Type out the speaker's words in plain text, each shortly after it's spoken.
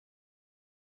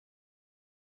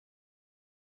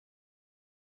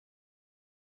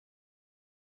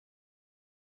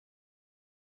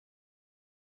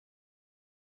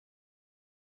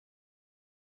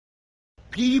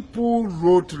People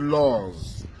wrote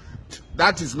laws.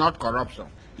 That is not corruption.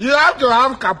 You have to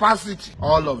have capacity.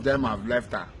 All of them have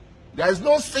left her. There is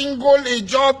no single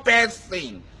Ijaw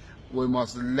person. We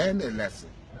must learn a lesson.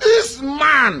 This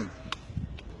man,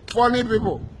 funny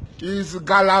people, he's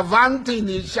gallivanting,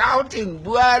 he's shouting,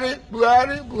 Buhari,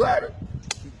 Buhari, Buhari.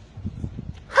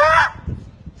 Ha!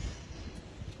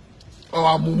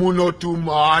 Our mumu know too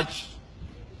much.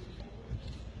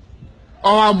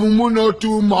 Our mumu know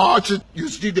too much. You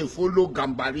still they follow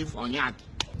Gambari for yat.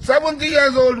 70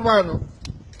 years old man.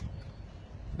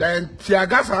 Then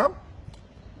Tiagasa.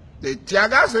 They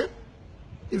Tiagasa.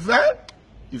 He fell.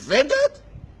 He fainted.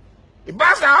 He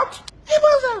passed out. He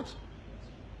passed out.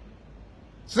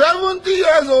 70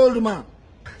 years old man.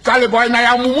 Charlie boy,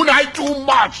 now you mumu na too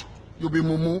much. You be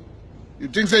mumu. You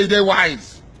think say they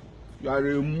wise. You are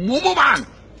a mumu man.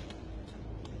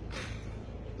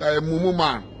 You are a mumu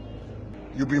man.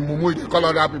 You be mumu, they call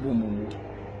other people mumu.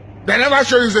 They never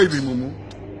show you say you be mumu.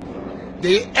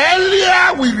 The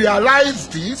earlier we realize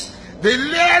this, the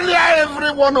earlier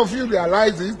every one of you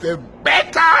realize this, the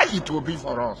better it will be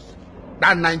for us.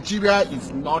 That Nigeria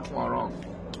is not for us.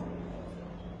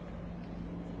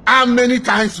 How many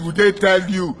times would they tell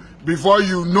you before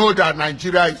you know that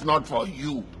Nigeria is not for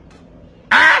you?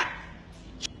 Huh?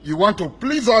 You want to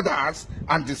please others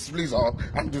and displease us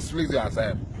and displease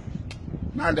yourself.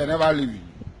 Now they never leave you.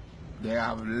 They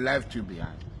have left you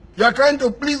behind. You are trying to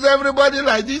please everybody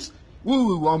like this? Who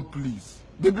will want please?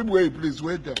 The people will please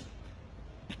wait them.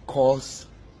 Because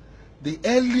the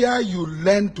earlier you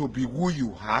learn to be who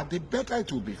you are, the better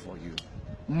it will be for you.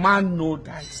 Man know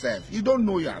thyself. You don't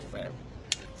know yourself.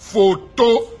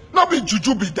 Photo, not be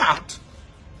juju be that.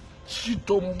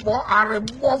 Chitombo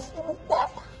arebo furubo.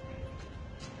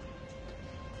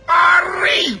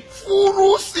 Ari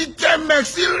furu site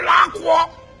mexi lakwo.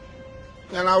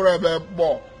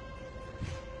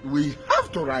 We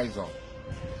have to rise up.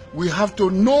 We have to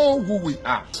know who we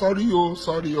are. Sorry, oh,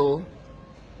 sorry, oh.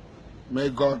 May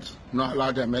God not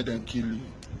allow them, make them kill you.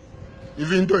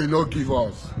 Even though you don't give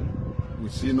us, we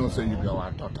still not say you be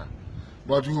our daughter.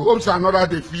 But we hope another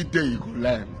defeat day you could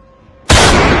learn.